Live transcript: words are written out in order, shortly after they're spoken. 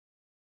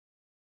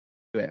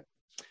it.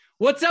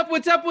 What's up?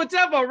 What's up? What's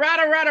up? All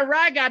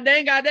right. God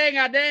dang.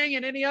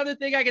 And any other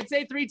thing I can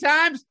say 3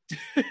 times?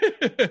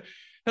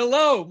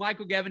 Hello,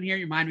 Michael Gevin here,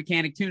 your mind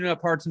mechanic, tuning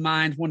up hearts and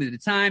minds one at a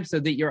time so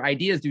that your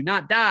ideas do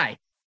not die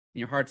in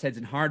your hearts, heads,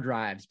 and hard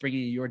drives, bringing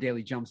you your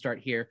daily jumpstart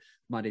here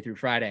Monday through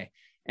Friday.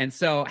 And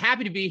so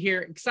happy to be here.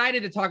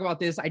 Excited to talk about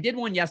this. I did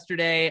one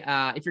yesterday.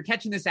 If you're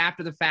catching this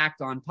after the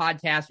fact on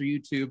podcast or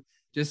YouTube,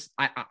 just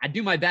I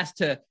do my best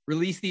to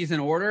release these in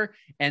order.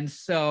 And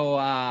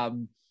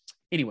so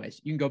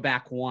anyways, you can go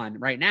back one.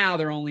 Right now,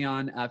 they're only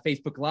on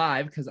Facebook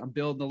Live because I'm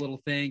building a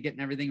little thing, getting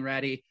everything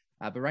ready.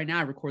 But right now,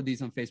 I record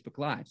these on Facebook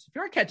Live. So if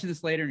you are catching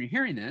this later and you're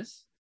hearing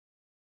this,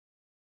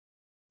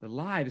 the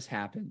lives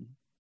happen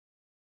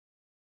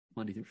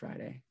Monday through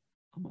Friday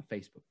on my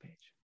Facebook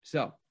page.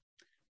 So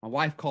my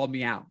wife called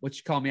me out. What'd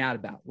she call me out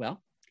about?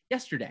 Well,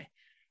 yesterday,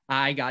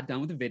 I got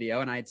done with the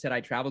video and I had said I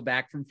traveled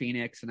back from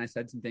Phoenix and I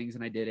said some things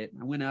and I did it.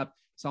 And I went up,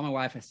 saw my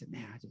wife. I said,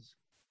 man, I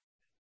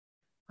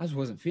just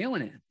wasn't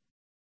feeling it.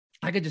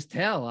 I could just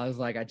tell. I was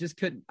like, I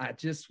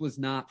just was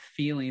not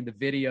feeling the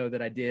video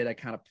that I did. I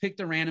kind of picked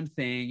a random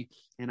thing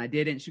and I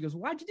did it. And she goes,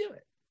 why'd you do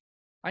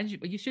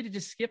it? You should have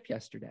just skipped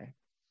yesterday.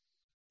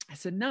 I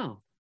said,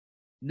 no.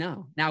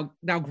 Now,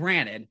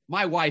 granted,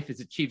 my wife has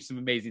achieved some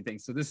amazing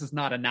things. So this is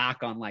not a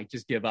knock on like,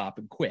 just give up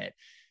and quit.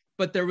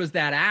 But there was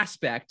that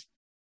aspect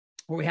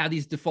where we have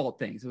these default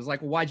things. It was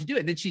like, well, why'd you do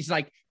it? And then she's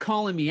like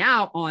calling me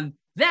out on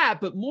that,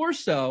 but more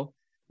so,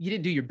 you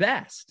didn't do your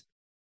best.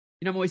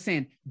 You know, I'm always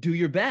saying, do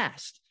your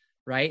best.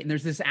 Right. And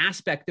there's this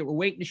aspect that we're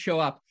waiting to show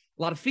up.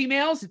 A lot of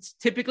females, it's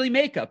typically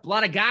makeup. A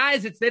lot of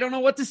guys, they don't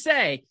know what to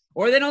say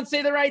or they don't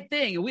say the right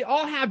thing. And we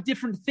all have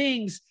different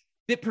things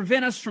that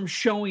prevent us from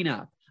showing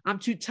up. I'm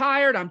too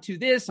tired. I'm too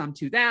this. I'm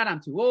too that.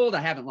 I'm too old.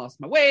 I haven't lost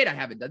my weight. I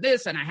haven't done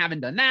this and I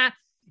haven't done that.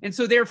 And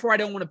so therefore, I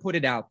don't want to put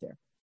it out there.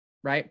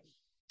 Right.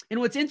 And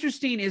what's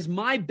interesting is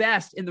my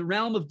best in the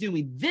realm of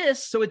doing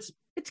this. So it's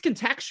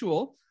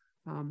contextual,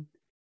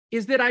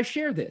 is that I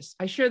share this.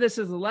 I share this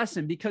as a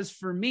lesson because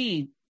for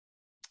me,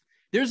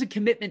 there's a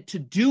commitment to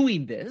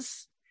doing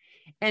this.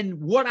 And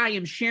what I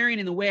am sharing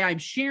and the way I'm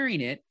sharing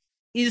it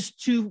is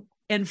to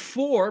and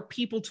for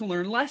people to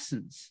learn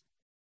lessons,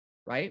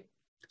 right?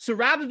 So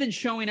rather than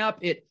showing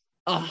up at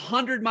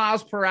 100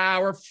 miles per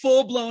hour,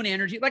 full-blown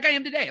energy, like I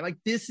am today, like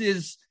this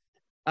is,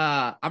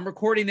 I'm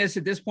recording this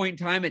at this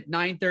point in time at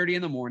 9:30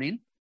 in the morning.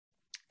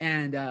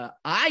 And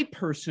I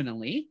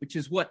personally, which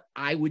is what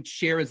I would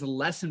share as a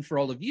lesson for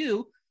all of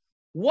you,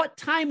 what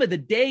time of the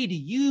day do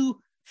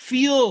you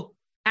feel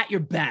at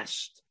your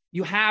best,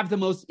 you have the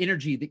most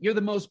energy, that you're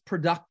the most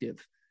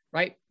productive,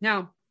 right?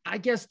 Now, I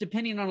guess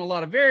depending on a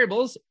lot of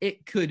variables,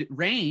 it could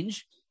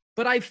range,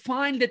 but I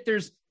find that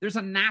there's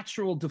a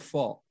natural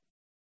default.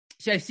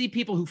 See, I see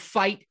people who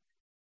fight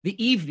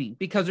the evening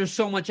because there's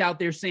so much out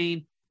there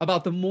saying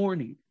about the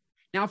morning.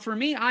 Now, for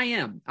me,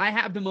 I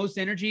have the most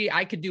energy.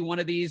 I could do one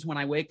of these when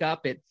I wake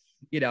up at,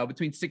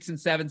 between 6 and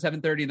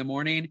 7:30 in the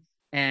morning.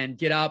 And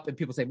get up and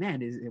people say,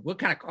 man, what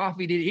kind of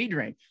coffee did he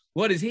drink?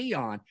 What is he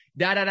on?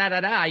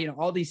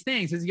 All these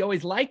things. Is he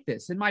always like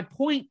this? And my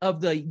point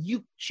of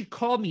she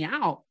called me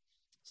out.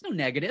 It's no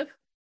negative,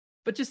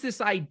 but just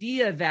this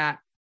idea that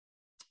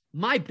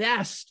my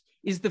best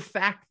is the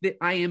fact that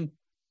I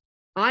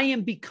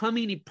am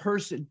becoming a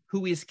person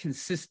who is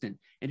consistent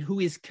and who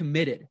is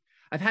committed.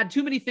 I've had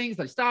too many things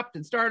that I stopped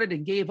and started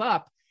and gave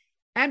up,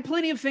 and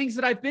plenty of things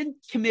that I've been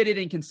committed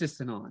and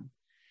consistent on.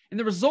 And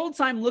the results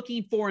I'm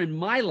looking for in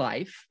my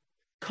life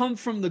come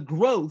from the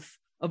growth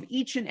of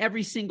each and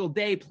every single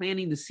day,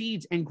 planting the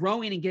seeds and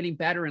growing and getting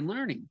better and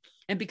learning.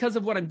 And because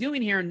of what I'm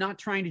doing here and not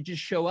trying to just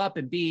show up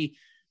and be,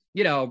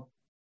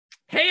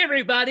 hey,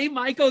 everybody,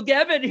 Michael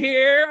Gevin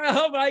here.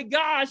 Oh, my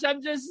gosh,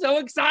 I'm just so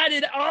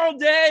excited all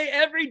day,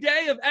 every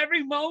day of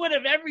every moment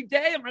of every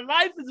day. And my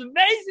life is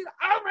amazing.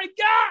 Oh, my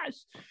gosh.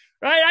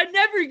 Right? I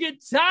never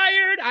get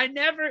tired. I'm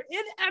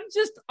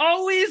just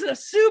always a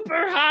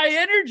super high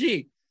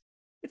energy.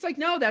 It's like,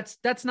 no,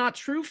 that's not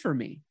true for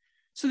me.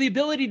 So the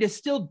ability to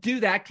still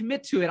do that,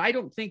 commit to it. I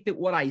don't think that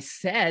what I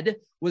said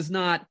was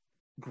not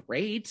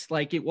great.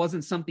 Like it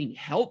wasn't something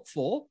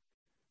helpful,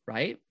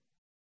 right?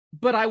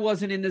 But I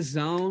wasn't in the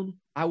zone.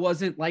 I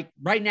wasn't like,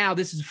 right now,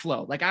 this is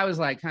flow. Like I was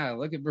like kind of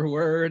looking for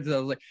words.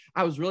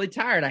 I was really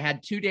tired. I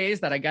had 2 days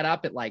that I got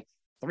up at like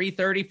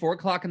 3:30, 4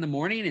 o'clock in the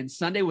morning. And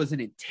Sunday was an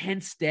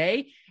intense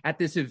day at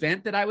this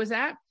event that I was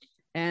at.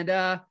 And,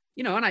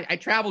 and I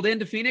traveled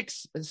into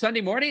Phoenix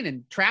Sunday morning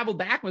and traveled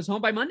back, was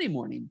home by Monday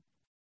morning.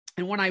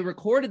 And when I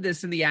recorded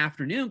this in the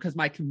afternoon, because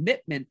my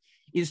commitment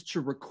is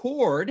to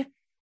record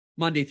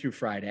Monday through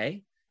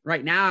Friday,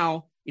 right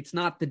now, it's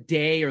not the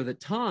day or the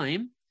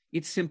time.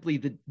 It's simply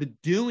the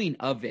doing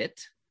of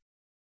it.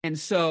 And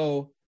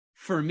so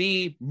for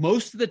me,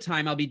 most of the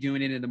time I'll be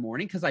doing it in the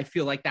morning because I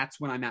feel like that's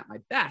when I'm at my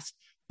best.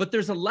 But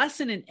there's a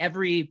lesson in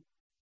every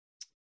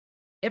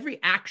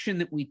action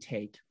that we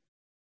take.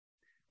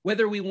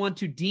 Whether we want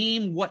to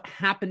deem what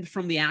happened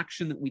from the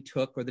action that we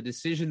took or the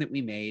decision that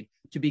we made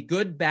to be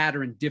good, bad,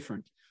 or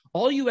indifferent,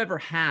 all you ever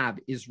have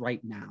is right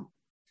now.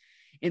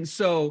 And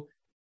so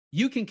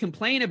You can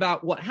complain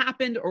about what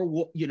happened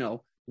or,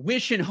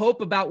 wish and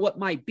hope about what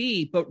might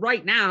be. But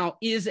right now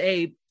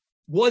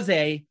was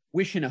a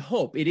wish and a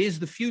hope. It is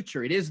the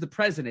future. It is the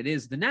present. It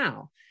is the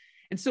now.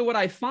 And so what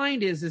I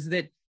find is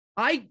that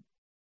I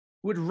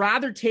would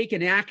rather take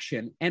an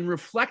action and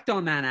reflect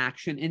on that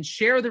action and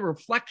share the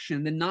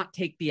reflection than not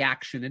take the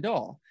action at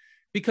all.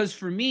 Because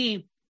for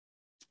me,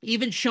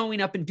 even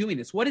showing up and doing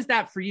this, what is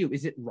that for you?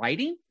 Is it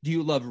writing? Do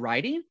you love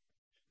writing?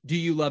 Do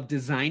you love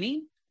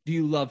designing? Do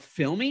you love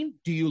filming?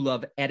 Do you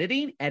love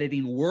editing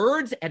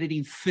words,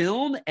 editing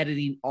film,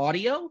 editing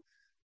audio,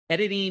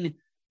 editing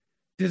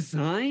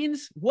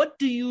designs? What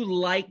do you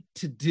like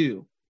to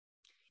do?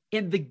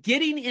 And the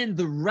getting in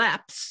the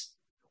reps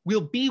will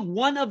be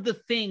one of the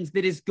things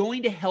that is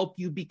going to help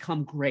you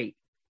become great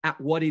at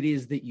what it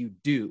is that you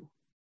do.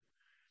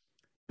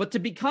 But to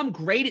become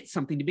great at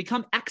something, to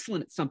become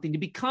excellent at something, to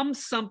become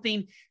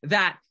something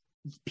that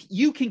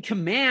you can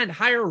command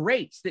higher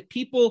rates, that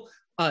people,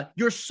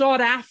 you're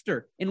sought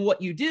after in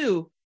what you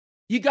do,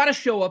 you got to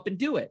show up and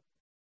do it.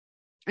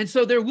 And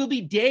so there will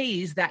be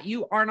days that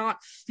you are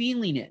not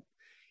feeling it.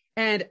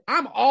 And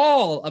I'm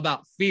all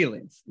about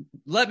feelings.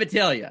 Let me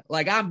tell you,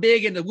 like I'm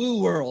big in the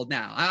woo world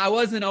now. I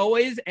wasn't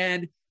always.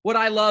 And what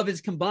I love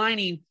is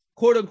combining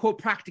quote unquote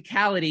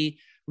practicality,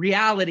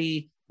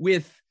 reality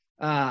with,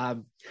 I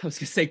was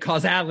going to say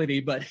causality,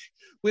 but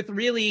with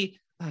really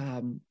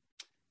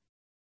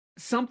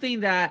something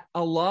that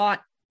a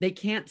lot they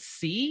can't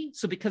see.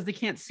 So because they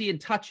can't see and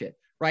touch it,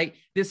 right?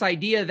 This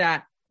idea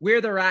that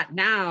where they're at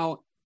now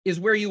is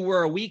where you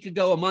were a week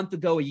ago, a month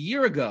ago, a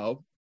year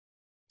ago,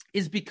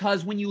 is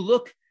because when you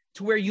look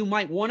to where you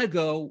might want to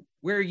go,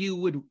 where you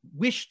would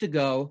wish to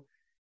go,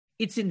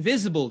 it's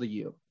invisible to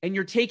you. And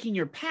you're taking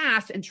your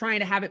past and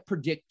trying to have it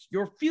predict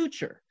your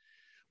future.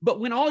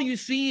 But when all you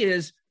see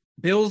is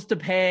bills to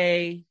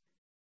pay,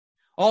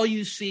 all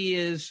you see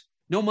is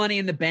no money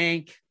in the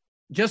bank,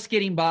 just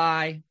getting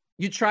by,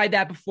 you tried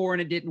that before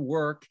and it didn't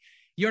work,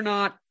 you're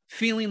not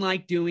feeling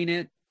like doing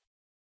it,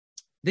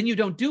 then you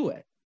don't do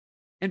it.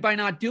 And by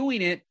not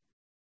doing it,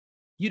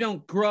 you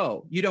don't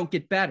grow, you don't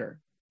get better.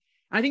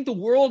 I think the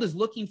world is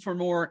looking for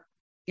more,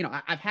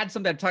 I've had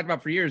something I've talked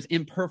about for years,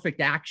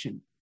 imperfect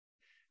action.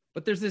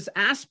 But there's this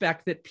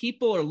aspect that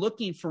people are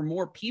looking for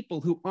more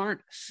people who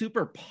aren't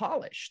super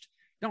polished,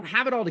 don't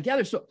have it all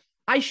together. So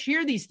I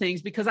share these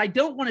things because I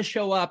don't want to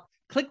show up,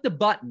 click the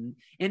button,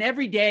 and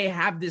every day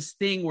have this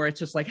thing where it's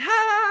just like,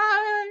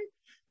 hi,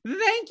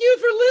 thank you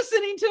for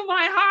listening to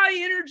my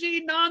high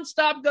energy,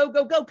 nonstop, go,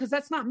 go, go, because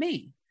that's not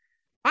me.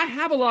 I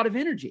have a lot of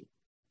energy.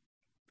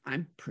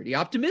 I'm pretty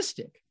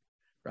optimistic,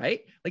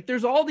 right? Like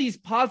there's all these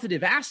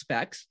positive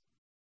aspects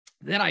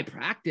that I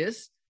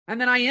practice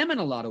and that I am in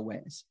a lot of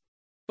ways.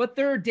 But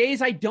there are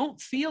days I don't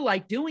feel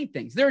like doing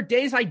things. There are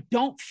days I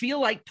don't feel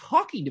like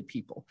talking to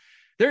people.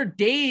 There are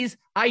days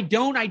I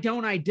don't.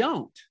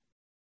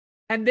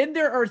 And then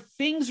there are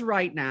things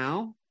right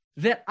now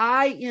that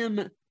I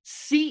am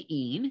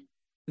seeing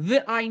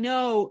that I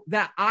know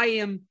that I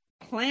am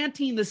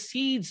planting the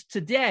seeds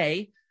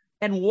today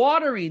and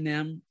watering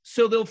them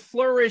so they'll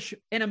flourish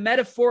in a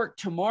metaphoric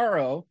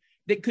tomorrow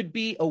that could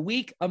be a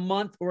week, a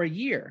month, or a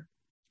year.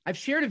 I've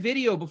shared a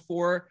video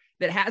before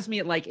that has me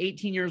at like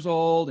 18 years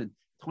old and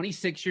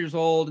 26 years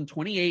old and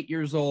 28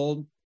 years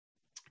old.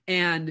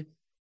 And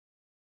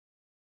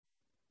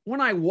when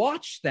I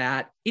watch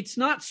that, it's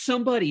not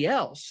somebody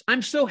else.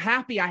 I'm so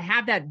happy I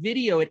have that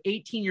video at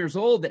 18 years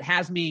old that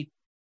has me,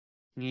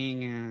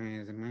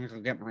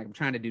 I'm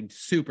trying to do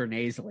super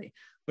nasally,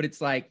 but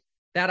it's like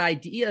that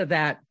idea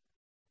that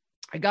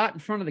I got in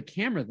front of the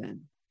camera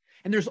then.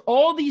 And there's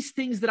all these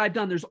things that I've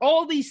done. There's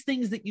all these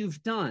things that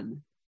you've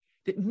done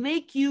that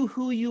make you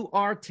who you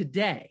are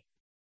today.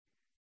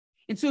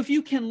 And so if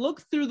you can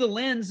look through the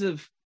lens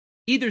of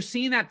either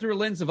seeing that through a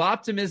lens of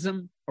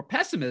optimism or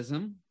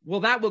pessimism,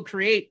 well, that will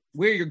create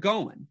where you're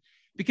going.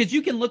 Because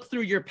you can look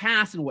through your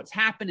past and what's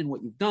happened and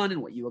what you've done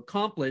and what you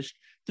accomplished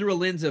through a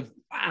lens of,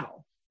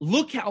 wow,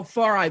 look how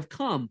far I've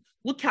come.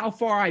 Look how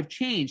far I've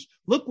changed.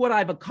 Look what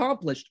I've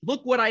accomplished.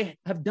 Look what I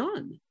have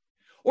done.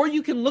 Or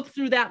you can look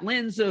through that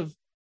lens of,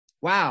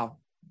 wow,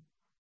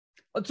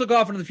 let's look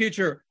off into the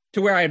future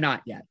to where I am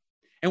not yet,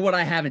 and what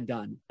I haven't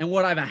done, and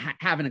what I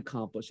haven't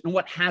accomplished, and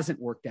what hasn't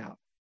worked out.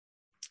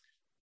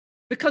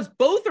 Because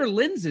both are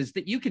lenses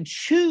that you can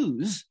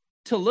choose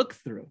to look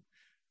through.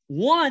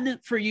 One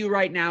for you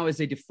right now is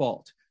a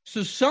default.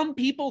 So some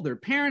people, their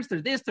parents,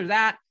 they're this, they're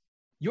that.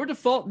 Your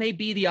default may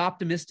be the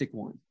optimistic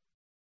one.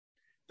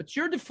 But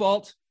your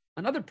default,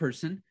 another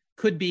person,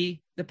 could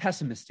be the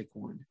pessimistic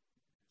one.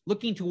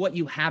 Looking to what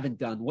you haven't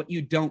done, what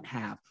you don't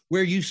have,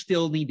 where you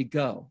still need to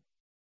go.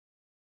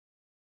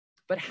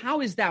 But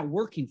how is that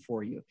working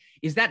for you?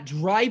 Is that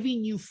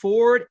driving you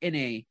forward in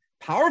a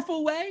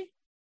powerful way?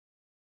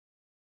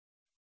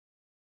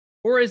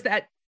 Or is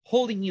that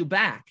holding you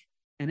back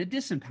in a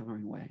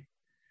disempowering way?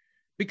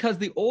 Because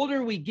the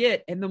older we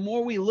get and the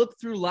more we look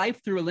through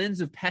life through a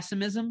lens of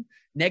pessimism,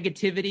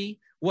 negativity,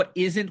 what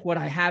isn't, what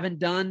I haven't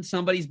done,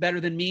 somebody's better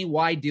than me,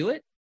 why do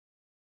it?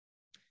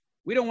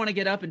 We don't want to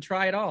get up and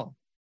try it all.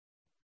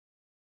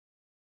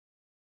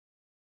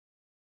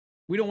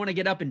 We don't want to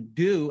get up and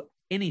do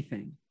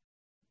anything.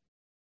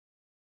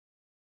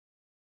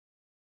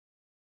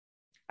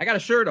 I got a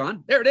shirt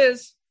on. There it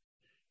is.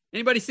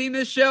 Anybody seen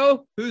this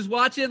show? Who's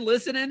watching,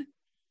 listening?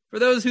 For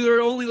those who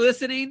are only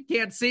listening,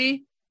 can't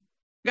see,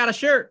 got a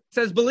shirt. It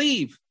says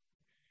believe.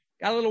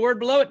 Got a little word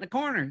below it in the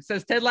corner. It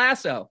says Ted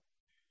Lasso.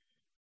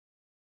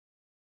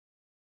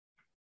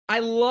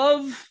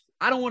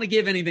 I don't want to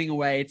give anything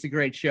away. It's a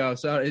great show.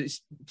 So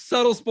it's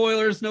subtle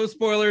spoilers, no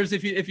spoilers.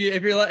 If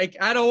you're like,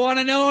 I don't want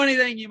to know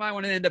anything, you might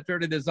want to end up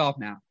turning this off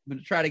now. I'm going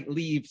to try to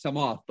leave some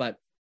off. But,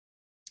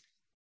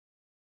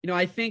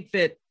 I think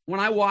that when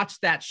I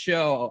watched that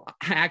show,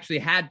 I actually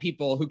had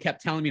people who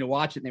kept telling me to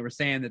watch it, and they were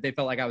saying that they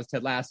felt like I was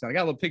Ted Lasso. I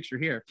got a little picture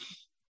here.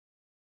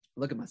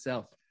 Look at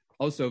myself.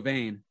 Oh, so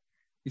vain.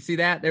 You see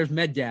that? There's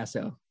Med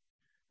Gasso.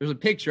 There's a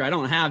picture. I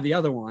don't have the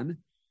other one.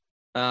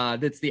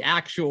 That's the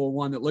actual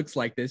one that looks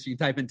like this. You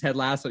can type in Ted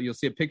Lasso. You'll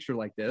see a picture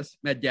like this.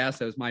 Med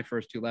Gasso is my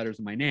first two letters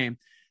of my name.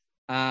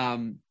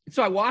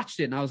 So I watched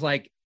it, and I was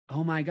like,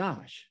 oh, my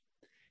gosh.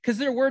 Because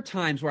there were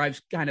times where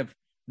I've kind of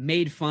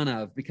made fun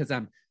of because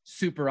I'm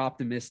super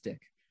optimistic.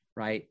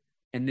 Right.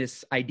 And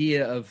this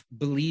idea of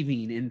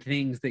believing in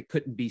things that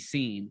couldn't be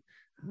seen,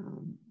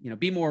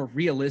 be more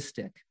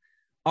realistic.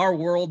 Our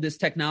world, this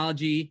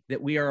technology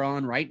that we are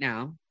on right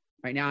now,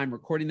 I'm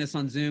recording this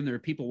on Zoom. There are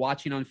people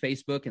watching on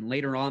Facebook, and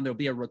later on there'll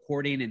be a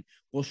recording and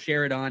we'll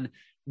share it on,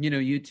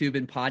 YouTube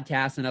and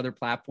podcasts and other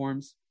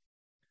platforms.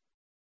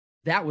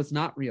 That was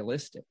not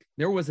realistic.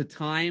 There was a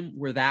time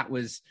where that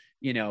was,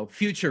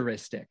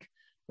 futuristic,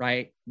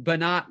 right? But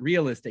not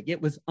realistic.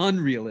 It was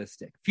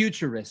unrealistic,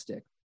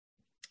 futuristic.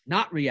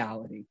 Not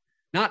reality,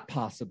 not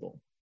possible.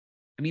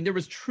 I mean, there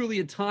was truly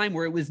a time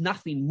where it was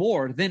nothing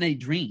more than a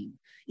dream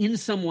in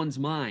someone's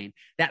mind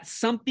that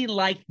something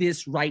like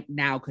this right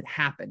now could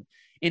happen.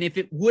 And if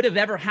it would have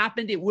ever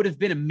happened, it would have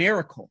been a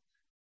miracle.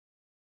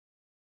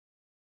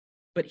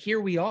 But here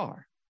we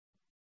are.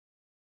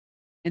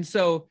 And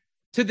so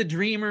to the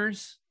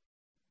dreamers,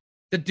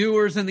 the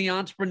doers and the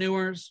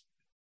entrepreneurs,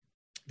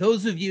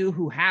 those of you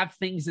who have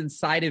things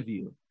inside of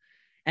you,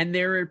 and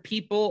there are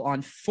people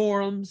on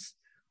forums,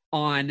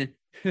 on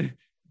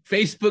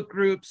Facebook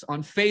groups,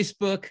 on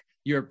Facebook,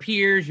 your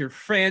peers, your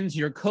friends,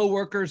 your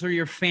coworkers, or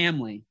your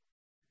family.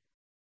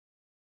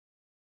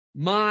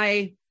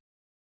 My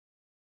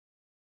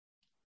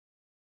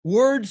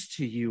words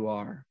to you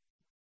are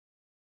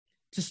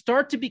to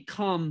start to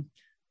become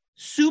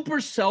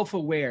super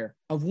self-aware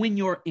of when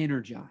you're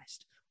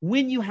energized,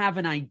 when you have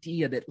an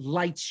idea that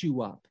lights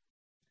you up.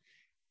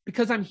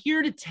 Because I'm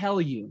here to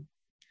tell you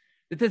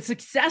that the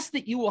success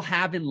that you will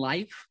have in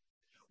life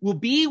will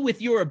be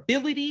with your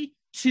ability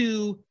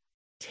to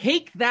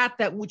take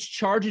that which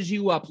charges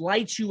you up,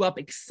 lights you up,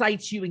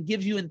 excites you, and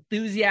gives you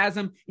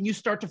enthusiasm, and you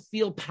start to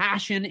feel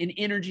passion and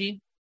energy.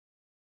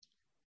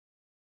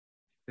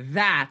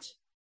 That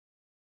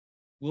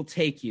will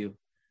take you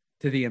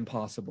to the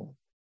impossible.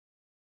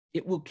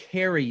 It will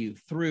carry you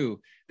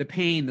through the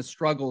pain, the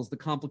struggles, the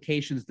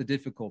complications, the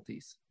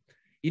difficulties.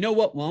 You know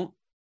what won't?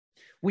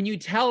 When you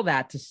tell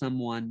that to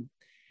someone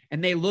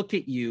and they look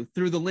at you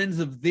through the lens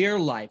of their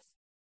life.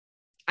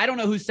 I don't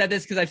know who said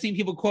this because I've seen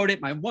people quote it.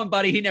 My one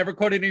buddy, he never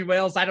quoted anybody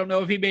else. I don't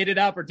know if he made it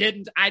up or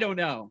didn't. I don't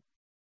know.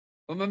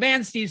 But my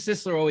man, Steve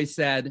Sisler, always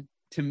said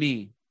to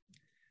me,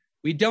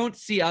 we don't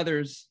see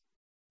others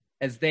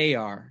as they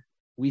are.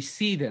 We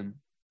see them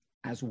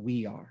as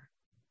we are.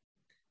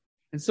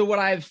 And so what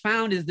I've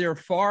found is there are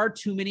far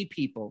too many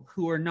people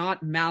who are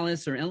not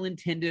malice or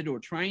ill-intended or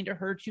trying to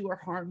hurt you or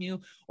harm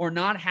you or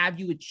not have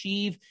you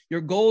achieve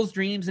your goals,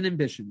 dreams, and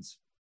ambitions.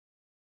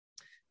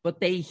 But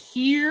they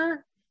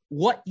hear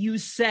what you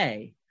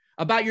say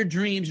about your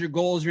dreams, your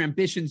goals, your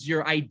ambitions,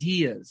 your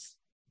ideas,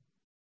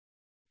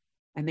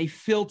 and they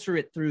filter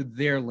it through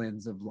their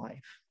lens of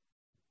life.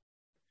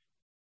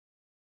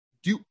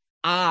 Do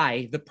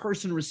I, the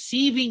person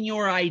receiving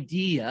your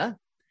idea,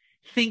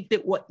 think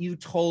that what you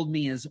told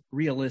me is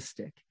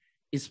realistic,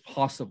 is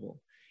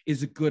possible,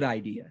 is a good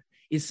idea,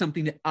 is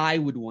something that I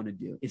would want to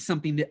do, is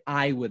something that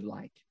I would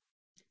like?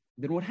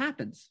 Then what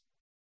happens?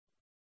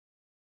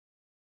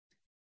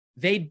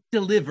 They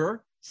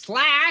deliver /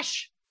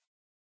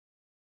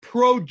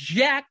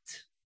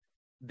 project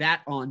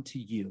that onto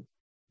you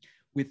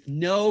with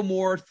no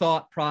more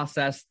thought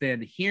process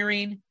than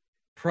hearing,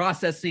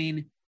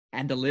 processing,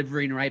 and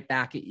delivering right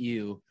back at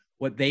you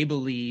what they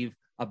believe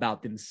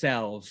about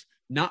themselves,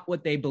 not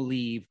what they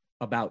believe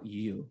about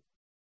you.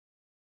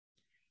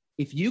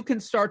 If you can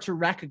start to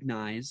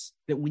recognize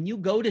that when you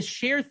go to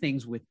share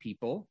things with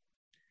people,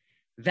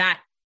 that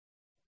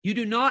you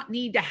do not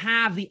need to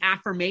have the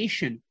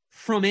affirmation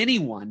from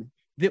anyone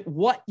that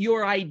what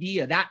your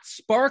idea, that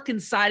spark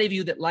inside of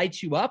you that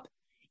lights you up,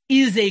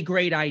 is a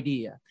great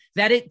idea,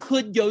 that it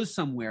could go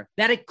somewhere,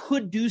 that it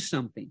could do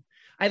something.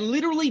 I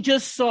literally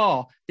just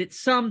saw that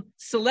some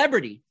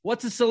celebrity,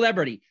 what's a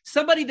celebrity?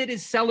 Somebody that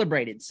is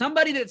celebrated,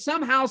 somebody that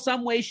somehow,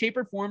 some way, shape,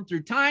 or form,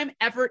 through time,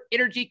 effort,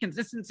 energy,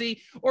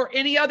 consistency, or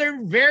any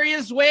other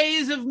various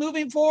ways of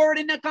moving forward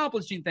and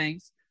accomplishing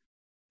things,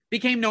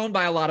 became known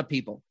by a lot of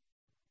people.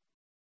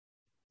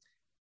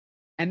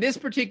 And this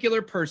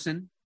particular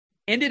person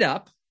ended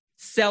up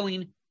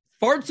selling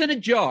farts in a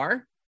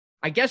jar.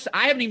 I guess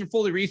I haven't even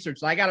fully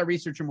researched. I got to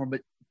research more,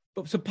 but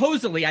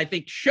supposedly, I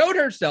think, showed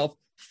herself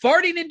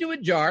farting into a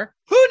jar.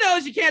 Who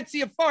knows? You can't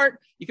see a fart.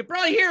 You could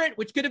probably hear it,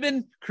 which could have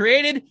been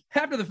created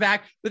after the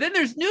fact. But then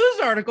there's news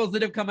articles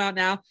that have come out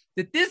now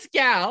that this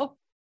gal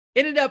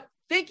ended up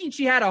thinking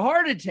she had a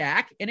heart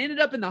attack and ended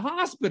up in the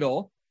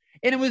hospital.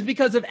 And it was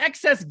because of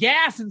excess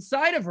gas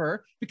inside of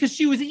her, because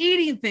she was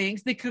eating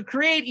things that could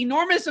create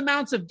enormous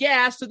amounts of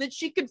gas so that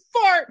she could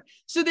fart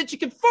in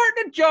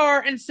a jar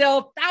and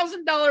sell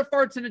 $1,000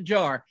 farts in a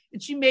jar.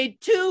 And she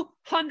made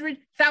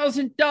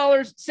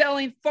 $200,000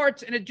 selling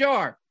farts in a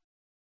jar.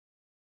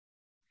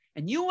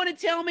 And you want to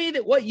tell me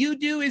that what you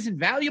do isn't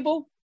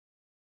valuable?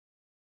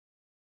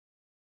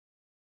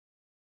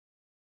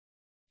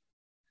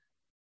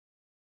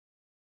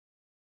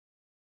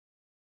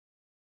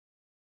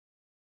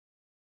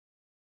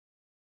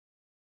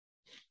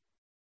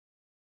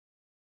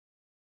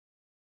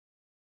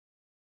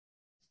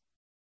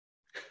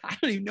 I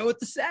don't even know what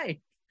to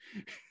say.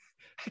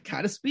 I'm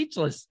kind of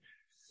speechless.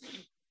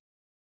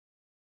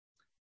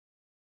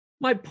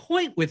 My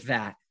point with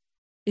that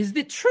is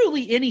that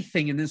truly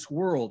anything in this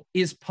world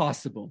is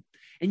possible.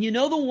 And you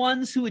know the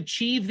ones who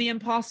achieve the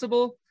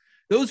impossible?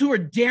 Those who are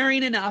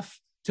daring enough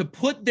to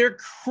put their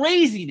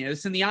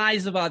craziness in the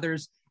eyes of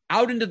others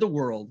out into the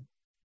world.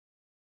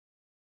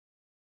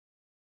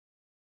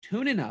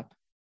 Tuning up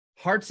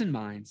hearts and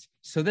minds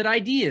so that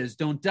ideas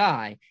don't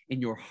die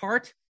in your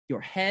heart, your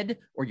head,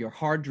 or your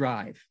hard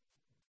drive.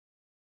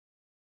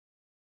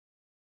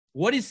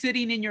 What is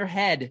sitting in your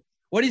head?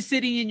 What is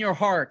sitting in your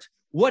heart?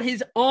 What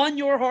is on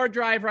your hard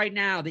drive right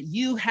now that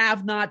you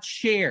have not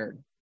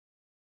shared?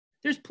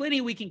 There's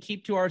plenty we can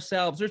keep to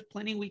ourselves. There's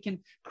plenty we can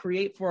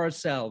create for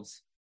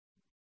ourselves.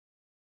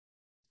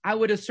 I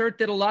would assert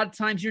that a lot of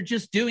times you're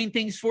just doing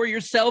things for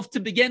yourself to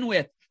begin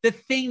with. The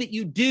thing that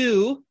you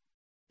do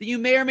that you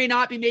may or may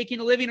not be making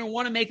a living or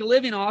want to make a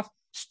living off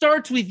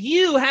starts with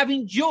you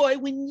having joy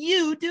when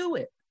you do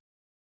it.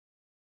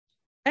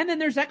 And then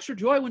there's extra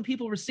joy when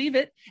people receive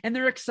it and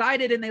they're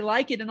excited and they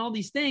like it and all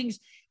these things.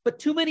 But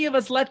too many of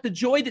us let the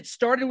joy that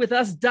started with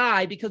us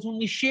die because when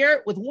we share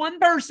it with one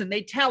person,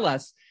 they tell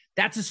us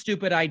that's a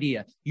stupid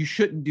idea. You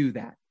shouldn't do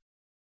that.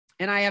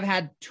 And I have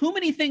had too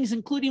many things,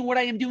 including what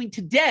I am doing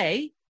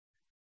today,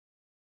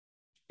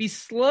 be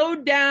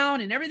slowed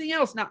down and everything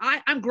else. Now,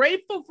 I'm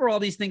grateful for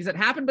all these things that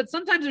happen, but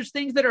sometimes there's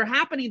things that are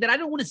happening that I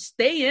don't want to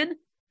stay in.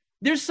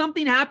 There's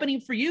something happening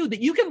for you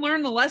that you can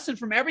learn the lesson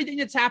from everything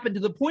that's happened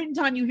to the point in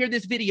time you hear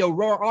this video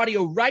or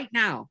audio right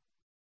now,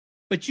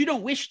 but you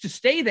don't wish to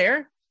stay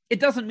there. It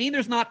doesn't mean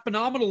there's not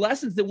phenomenal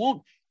lessons that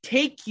won't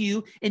take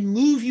you and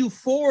move you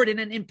forward in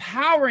an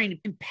empowering,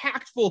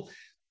 impactful,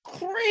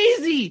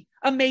 crazy,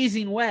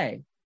 amazing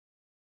way.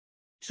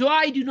 So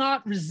I do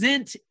not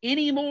resent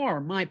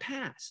anymore my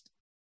past.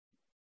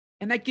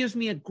 And that gives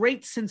me a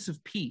great sense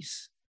of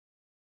peace.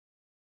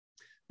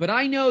 But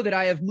I know that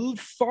I have moved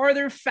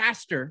farther,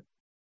 faster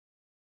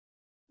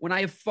when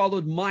I have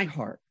followed my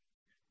heart,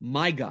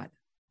 my gut,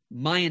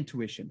 my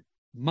intuition,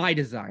 my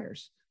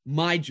desires,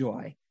 my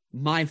joy,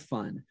 my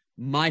fun,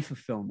 my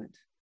fulfillment.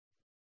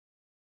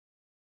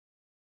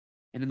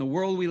 And in the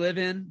world we live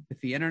in,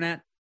 with the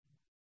internet,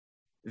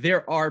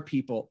 there are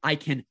people I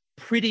can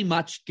pretty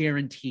much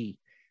guarantee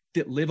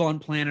that live on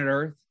planet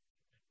Earth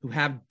who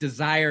have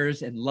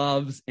desires and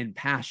loves and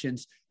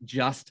passions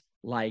just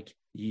like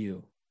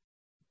you.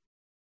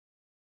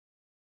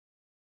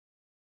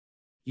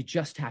 You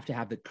just have to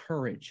have the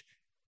courage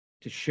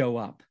to show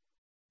up.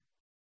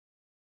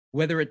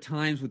 Whether at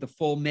times with a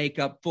full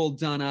makeup, full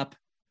done up,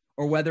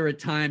 or whether at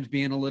times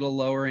being a little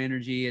lower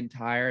energy and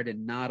tired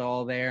and not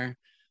all there,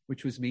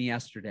 which was me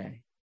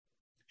yesterday.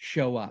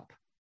 Show up.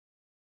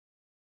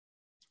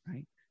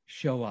 Right?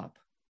 Show up.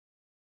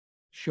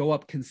 Show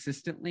up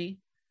consistently.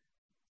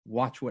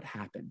 Watch what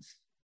happens.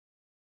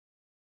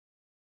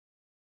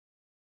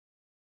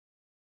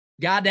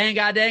 God dang,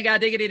 God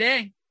diggity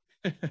dang.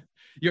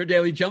 Your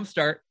daily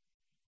jumpstart.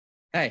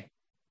 Hey,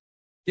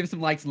 give some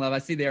likes and love. I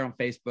see there on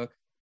Facebook.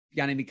 If you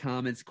got any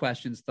comments,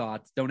 questions,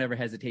 thoughts, don't ever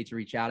hesitate to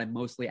reach out. I'm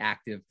mostly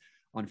active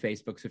on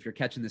Facebook. So if you're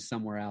catching this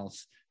somewhere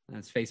else,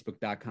 it's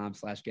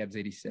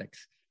facebook.com/Gebs86.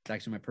 It's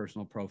actually my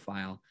personal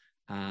profile.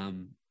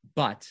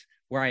 But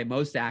where I am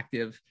most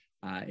active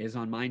is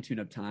on Mind Tune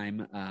Up Time,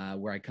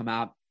 where I come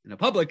out in a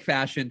public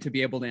fashion to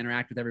be able to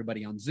interact with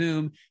everybody on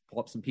Zoom, pull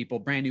up some people,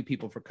 brand new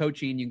people for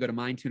coaching. You can go to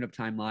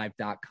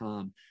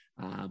mindtuneuptimelive.com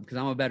because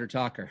I'm a better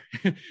talker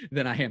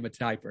than I am a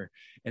typer.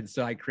 And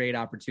so I create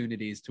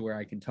opportunities to where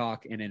I can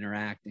talk and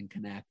interact and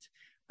connect.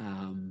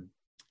 And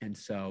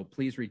so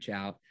please reach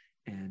out.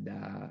 And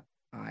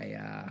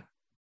I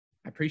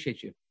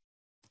appreciate you.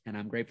 And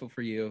I'm grateful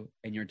for you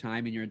and your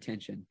time and your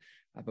attention.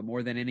 But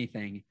more than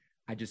anything,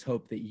 I just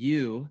hope that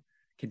you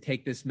can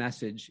take this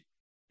message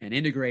and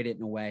integrate it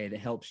in a way that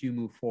helps you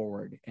move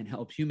forward and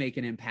helps you make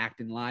an impact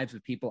in lives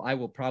of people I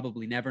will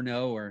probably never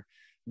know or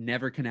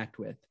never connect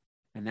with.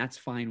 And that's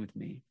fine with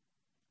me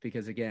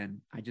because,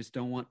 again, I just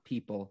don't want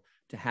people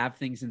to have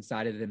things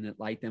inside of them that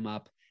light them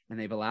up and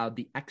they've allowed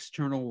the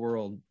external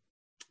world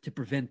to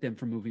prevent them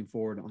from moving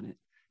forward on it,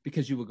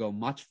 because you will go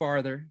much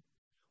farther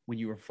when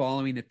you are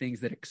following the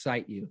things that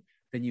excite you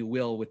than you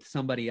will with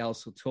somebody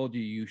else who told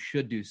you you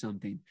should do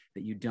something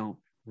that you don't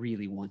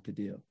really want to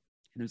do. And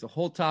there's a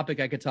whole topic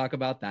I could talk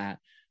about that,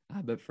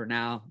 but for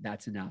now,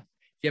 that's enough.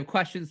 If you have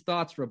questions,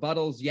 thoughts,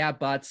 rebuttals, yeah,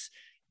 buts,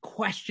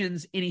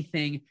 questions,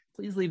 anything,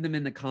 please leave them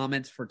in the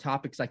comments for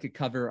topics I could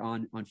cover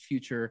on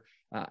future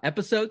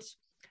episodes.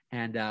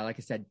 And like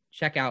I said,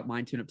 check out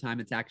Mind Tune Up Time.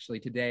 It's actually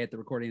today at the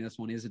recording of this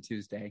one is a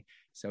Tuesday.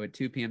 So at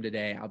 2 p.m.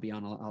 today, I'll be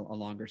on a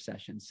longer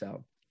session.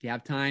 So if you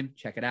have time,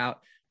 check it out.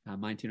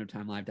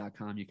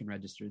 mindtuneuptimelive.com. You can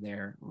register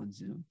there on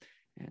Zoom.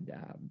 And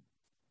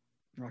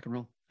rock and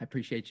roll. I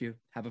appreciate you.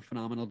 Have a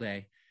phenomenal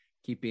day.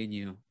 Keep being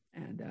you.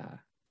 And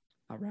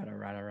all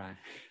right.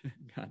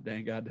 God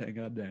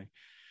dang.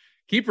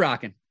 Keep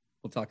rocking.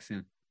 We'll talk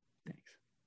soon. Thanks.